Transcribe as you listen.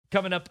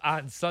Coming up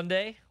on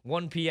Sunday,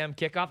 1 p.m.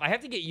 kickoff. I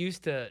have to get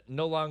used to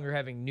no longer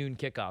having noon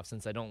kickoff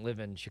since I don't live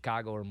in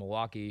Chicago or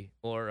Milwaukee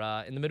or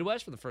in the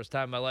Midwest for the first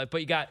time in my life.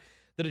 But you got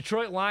the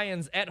Detroit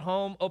Lions at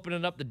home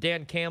opening up the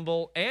Dan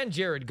Campbell and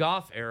Jared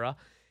Goff era.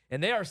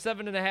 And they are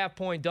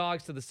 7.5-point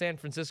dogs to the San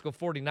Francisco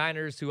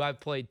 49ers, who I've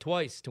played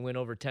twice to win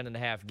over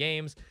 10.5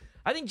 games.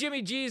 I think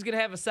Jimmy G is going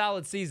to have a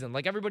solid season.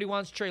 Like, everybody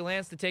wants Trey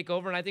Lance to take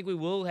over, and I think we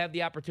will have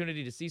the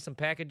opportunity to see some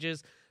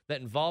packages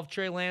that involve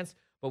Trey Lance.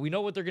 But we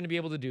know what they're going to be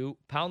able to do,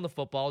 pound the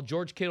football.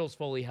 George Kittle's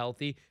fully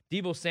healthy.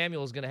 Deebo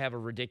Samuel is going to have a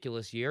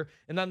ridiculous year.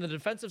 And on the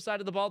defensive side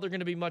of the ball, they're going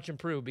to be much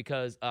improved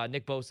because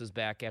Nick Bosa's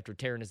back after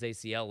tearing his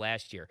ACL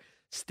last year.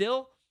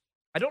 Still,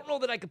 I don't know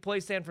that I could play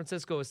San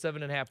Francisco as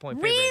 7.5-point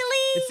favorite.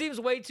 Really? It seems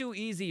way too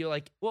easy. You're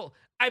like, well,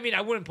 I mean,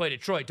 I wouldn't play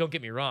Detroit. Don't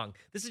get me wrong.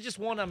 This is just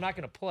one I'm not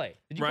going to play.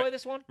 Did you play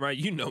this one? Right,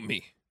 you know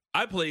me.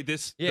 I played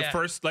this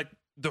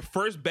the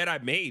first bet I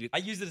made. I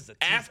used it as a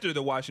teaser. After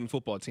the Washington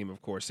football team,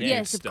 of course.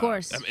 Yes, of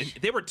course. I mean,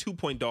 they were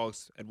 2-point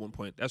dogs at one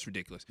point. That's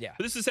ridiculous. Yeah.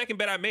 But this is the second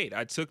bet I made.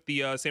 I took the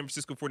San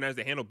Francisco 49ers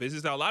to handle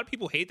business. Now, a lot of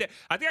people hate that.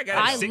 I think I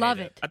got it at 6. love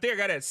it. I think I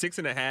got it at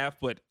 6.5,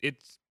 but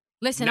it's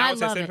Listen, now I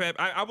it's at love it. 7.5.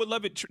 I would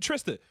love it.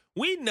 Trista,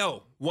 we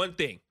know one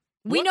thing.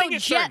 We One know thing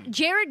is certain.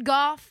 Jared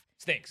Goff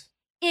Stinks.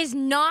 is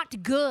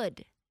not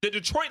good. The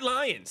Detroit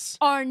Lions.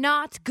 Are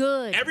not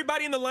good.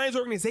 Everybody in the Lions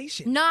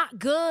organization. Not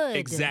good.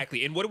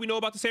 Exactly. And what do we know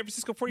about the San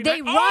Francisco 49ers?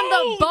 They run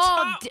the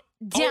ball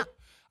down.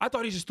 I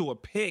thought he just threw a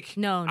pick.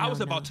 No, I was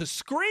no. about to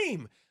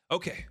scream.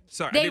 Okay,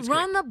 sorry. They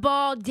run the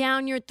ball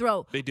down your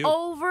throat. They do.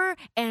 Over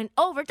and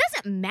over. It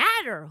doesn't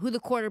matter who the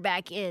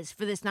quarterback is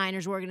for this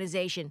Niners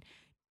organization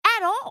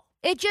at all.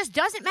 It just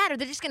doesn't matter.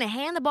 They're just going to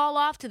hand the ball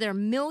off to their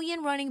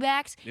million running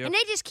backs, and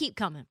they just keep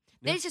coming.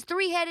 They're just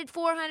 3-headed,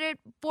 4-headed,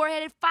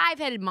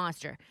 5-headed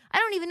monster. I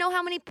don't even know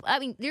how many. I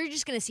mean, they're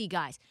just going to see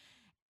guys.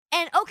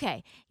 And,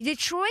 okay,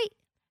 Detroit,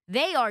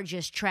 they are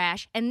just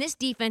trash, and this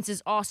defense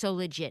is also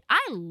legit.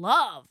 I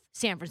love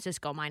San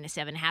Francisco minus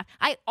 7.5.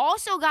 I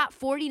also got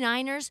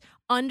 49ers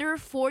under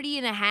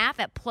 40.5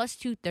 at plus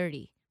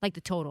 230, like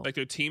the total. Like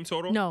their team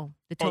total? No,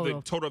 the total. Oh,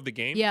 the total of the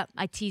game? Yeah,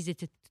 I teased it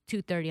to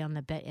 230 on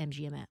the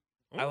BetMGM app.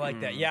 I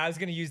like that. Yeah, I was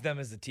going to use them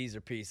as a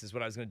teaser piece is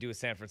what I was going to do with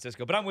San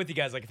Francisco. But I'm with you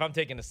guys. Like, if I'm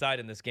taking a side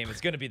in this game,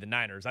 it's going to be the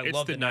Niners. I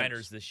love the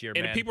Niners this year,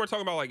 and man. people are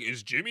talking about, like,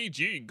 is Jimmy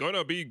G going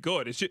to be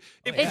good? It's just,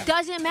 It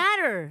doesn't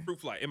matter.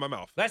 Fruit fly in my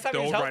mouth. Last time The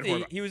he was old Brian healthy,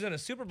 Hoyer. he was in a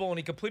Super Bowl, and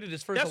he completed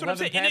his first That's what I'm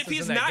 11 saying. And passes if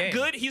he's in that not game.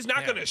 good, he's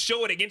not going to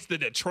show it against the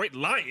Detroit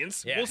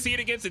Lions. Yeah. We'll see it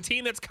against a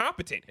team that's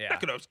competent. Yeah.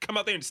 Not going to come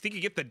out there and sneak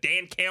against the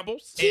Dan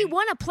Campbells. He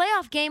won a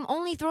playoff game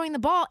only throwing the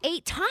ball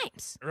 8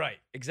 times. Right,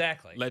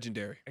 exactly.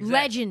 Legendary. Exactly.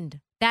 Legend.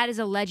 That is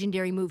a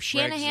legendary move.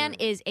 Shanahan Legend.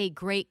 is a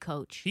great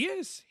coach. He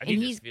is. I need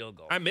and this he's- field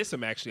goal. I miss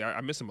him, actually. I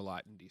miss him a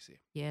lot in D.C.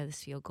 Yeah,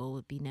 this field goal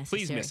would be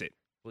necessary. Please miss it.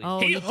 Please. Oh,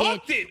 He he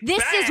hooked did. it This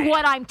back. is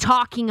what I'm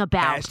talking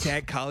about.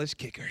 Hashtag college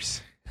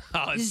kickers.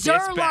 Oh, it's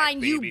Zerline, back,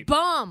 you baby.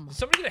 bum. Did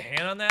somebody get a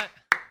hand on that?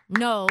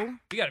 No,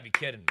 You got to be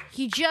kidding me.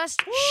 he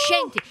just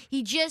shanked it.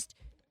 He just,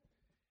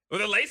 Well,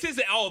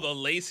 the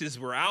laces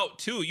were out,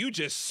 too. You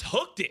just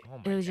hooked it. Oh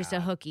my it was just a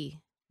God. hookie.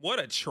 What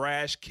a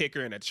trash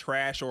kicker and a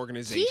trash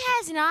organization. He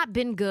has not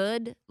been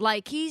good.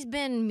 Like, he's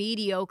been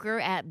mediocre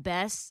at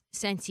best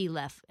since he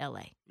left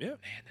L.A. Yeah. Man,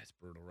 that's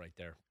brutal right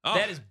there. Oh.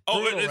 That is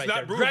Oh, brutal it's right not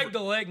there. brutal Greg for- the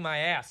leg my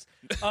ass.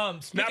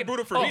 Not Speaking-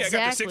 brutal for oh, me. I got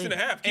the exactly.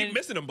 6.5. Keep And-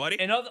 missing him, buddy.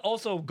 And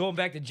also going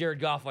back to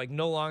Jared Goff, like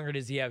no longer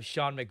does he have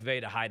Sean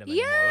McVay to hide him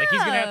anymore. Like he's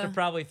gonna have to Yeah.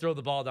 probably throw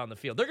the ball down the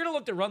field. They're gonna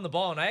look to run the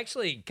ball, and I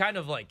actually kind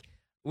of like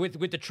with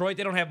Detroit,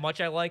 they don't have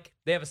much I like.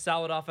 They have a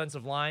solid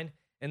offensive line,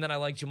 and then I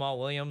like Jamal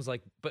Williams,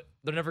 but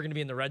they're never gonna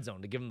be in the red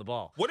zone to give him the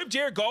ball. What if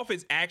Jared Goff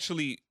is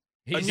actually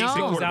He a just decent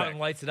goes out quarterback? and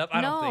lights it up.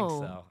 I don't think No.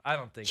 so. I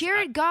don't think so.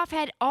 Jared Goff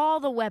had all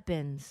the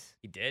weapons.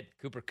 He did.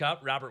 Cooper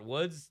Kupp, Robert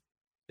Woods.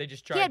 They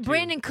just tried He had to-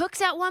 Brandon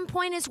Cooks at one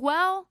point as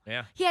well.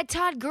 Yeah. He had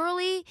Todd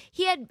Gurley.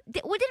 He had.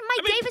 Didn't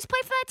Mike Davis play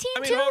for that team I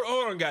mean, too?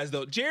 hold on, guys,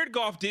 though. Jared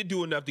Goff did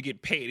do enough to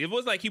get paid. It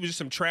wasn't like he was just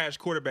some trash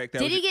quarterback.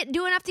 Did he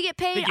do enough to get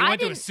I paid? think he went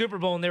to a didn't. Super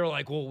Bowl and they were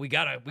like, "Well, we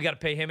gotta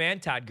pay him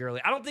and Todd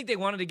Gurley." I don't think they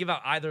wanted to give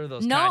out either of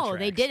those. No, contracts,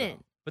 they didn't.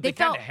 though. But They they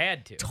kind of felt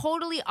had to.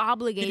 Totally He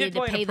obligated did to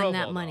play in a pay Pro them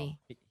that Bowl, money.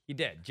 though. He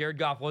did. Jared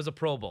Goff was a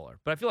Pro Bowler,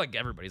 but I feel like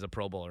everybody's a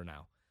Pro Bowler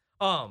now.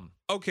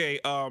 Okay,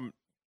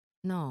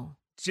 No.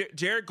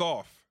 Jared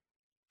Goff,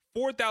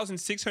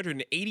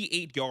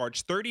 4,688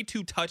 yards,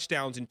 32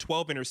 touchdowns, and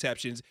 12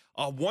 interceptions,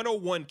 a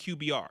 101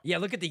 QBR. Yeah,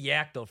 look at the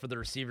yak though for the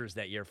receivers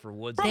that year for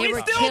Woods. Bro, They he were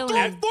still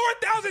killing. threw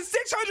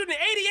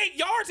 4,688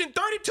 yards and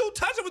 32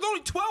 touchdowns with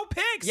only 12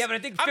 picks. Yeah, but I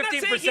think I'm not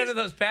saying 15% of he's-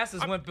 those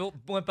passes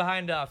went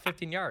behind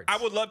 15 yards. I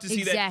would love to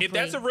see that. If Exactly.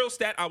 that's a real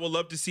stat, I would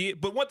love to see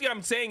it. But one thing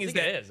I'm saying is I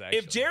think that it is, actually.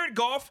 if Jared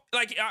Goff,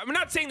 like, I'm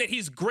not saying that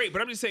he's great,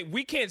 but I'm just saying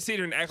we can't sit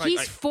here and act He's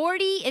like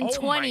 40 and Oh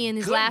 20 my in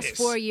his last goodness.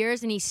 4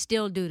 years, and he's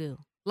still doo-doo.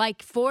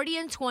 Like 40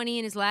 and 20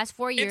 in his last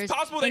 4 years. it's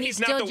possible that and he's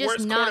still not the just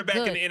worst not quarterback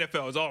good. in the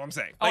NFL. Is all I'm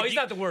saying. Oh, Like, he's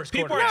not the worst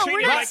People quarterback. are No, treating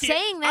we're him not like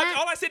saying that.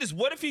 All I said is,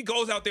 what if he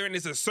goes out there and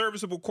is a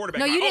serviceable quarterback?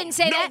 No, Like, you didn't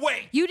say no that.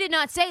 way. You did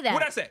not say that.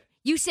 What'd I say?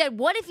 You said,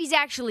 what if he's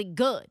actually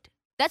good?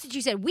 That's what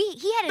you said. He had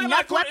There are enough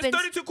like, weapons. There's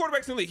 32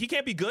 quarterbacks in the league. He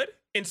can't be good.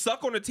 and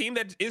suck on a team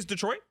that is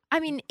Detroit? I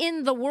mean,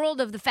 in the world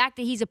of the fact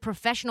that he's a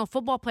professional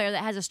football player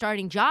that has a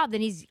starting job,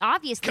 then he's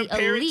obviously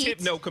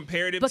elite. No,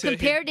 comparative but to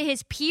compared to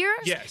his peers,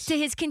 Yes. to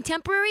his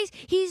contemporaries,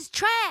 he's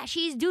trash.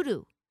 He's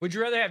doo-doo. Would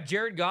you rather have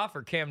Jared Goff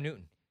or Cam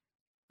Newton?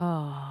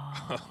 Oh,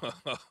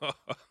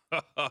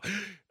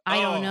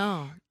 I don't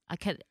know.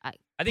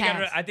 I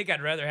think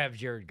I'd rather have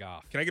Jared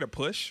Goff Can I get a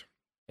push?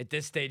 at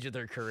this stage of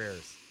their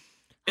careers.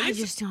 I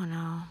just don't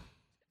know.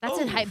 That's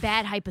a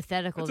bad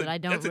hypothetical that I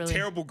don't That's really. a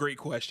terrible, great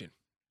question.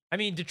 I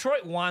mean,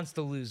 Detroit wants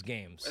to lose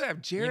games. I'd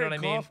have Jared You know what I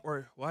mean?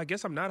 Goff I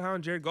guess I'm not high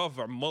on Jared Goff if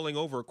I'm mulling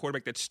over a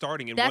quarterback that's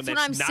starting and That's one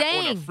what that's I'm not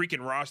on a saying.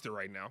 freaking roster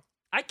right now.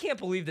 I can't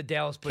believe that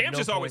Dallas put Cam's no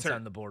just always points hurt.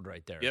 on the board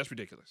right there. Yeah, that's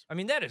ridiculous. I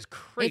mean, that is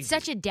crazy. It's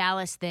such a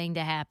Dallas thing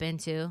to happen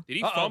too. Did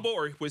he fumble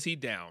or was he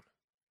down?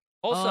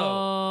 Also,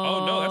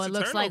 Oh, no, that's it a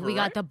looks like turnover, we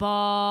got right? the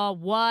ball.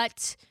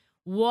 What?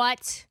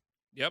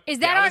 Yep. Is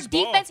that Dallas our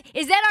ball. defense?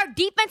 Is that our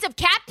defensive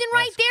captain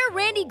right Let's there,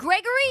 Randy go.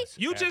 Gregory?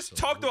 You just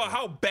talked about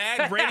how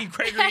bad Randy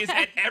Gregory is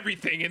at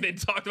everything, and then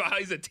talked about how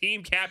he's a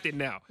team captain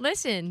now.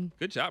 Listen,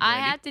 Good job, I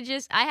Randy.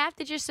 have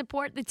to just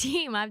support the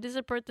team. I have to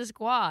support the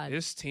squad.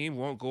 This team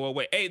won't go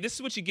away. Hey, this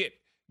is what you get.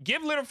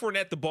 Give Leonard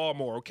Fournette the ball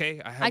more,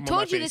 okay? I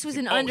told you this was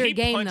an under he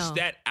game, punched though.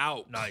 that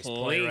out. Nice clean.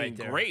 play right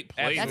there. Great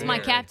play. That's Absolutely. my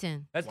there.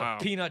 captain. that's Wow.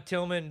 the Peanut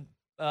Tillman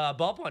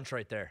ball punch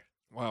right there.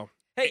 Wow.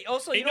 Hey,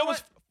 also, you know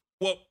what?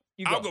 Well,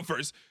 You I'll go. go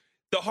first.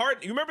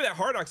 You remember that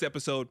Hard Knocks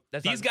episode?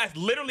 That's These not- guys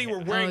literally were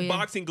wearing Oh, yeah.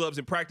 boxing gloves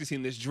and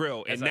practicing this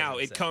drill, That's and what I now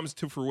was it gonna say. comes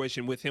to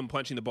fruition with him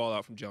punching the ball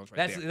out from Jones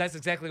right there. That's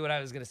exactly what I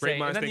was going to Great say.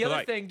 minds And then think the other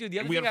alike. thing, dude, the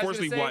other we thing I was going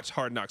unfortunately to say. watched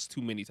Hard Knocks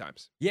too many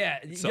times. Yeah,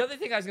 So- the other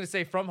thing I was going to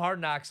say from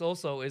Hard Knocks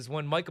also is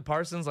when Micah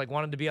Parsons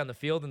wanted to be on the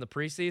field in the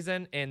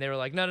preseason, and they were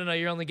like, no,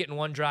 you're only getting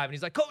one drive, and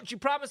he's like, Coach, you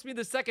promised me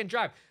the second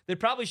drive. They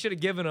probably should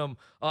have given him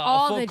a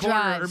All full the quarter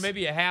or drives.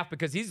 maybe a half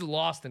because he's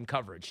lost in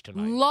coverage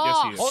tonight. Lost.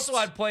 Yes, he is. Also,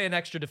 I'd play an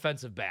extra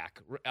defensive back.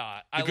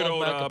 I The good love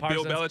old Micah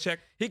Bill Parsons. Belichick.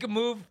 He can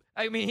move.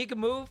 I mean, he can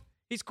move.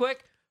 He's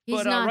quick. He's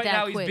but not right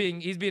that now quick.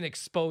 he's being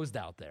exposed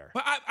out there.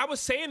 But I was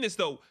saying this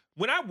though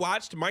when I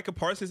watched Micah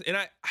Parsons, and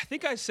I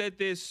think I said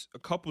this a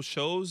couple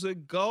shows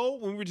ago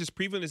when we were just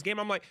previewing this game.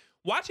 I'm like,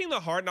 watching the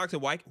Hard Knocks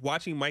and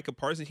watching Micah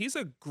Parsons, he's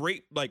a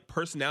great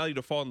personality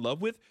to fall in love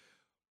with.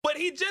 But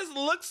he just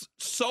looks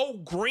so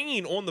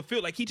green on the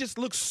field. Like he just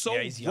looks so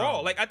Yeah, he's raw.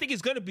 young. Like I think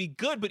he's gonna be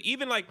good. But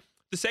even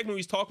the segment where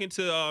he's talking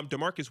to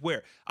DeMarcus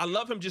Ware, I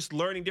love him just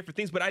learning different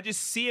things. But I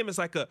just see him as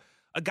a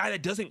guy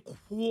that doesn't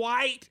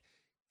quite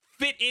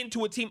fit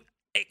into a team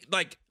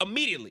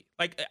immediately.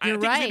 I think he's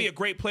gonna right. be a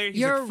great player. He's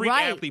You're a freak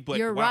right. athlete, but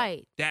You're wow,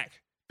 right. Dak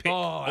pick. I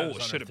was Oh, on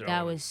should a have throw. been.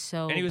 That was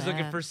so And he was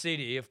looking bad. for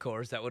CD, of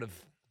course. That would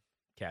have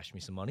cashed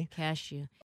me some money. Cash you.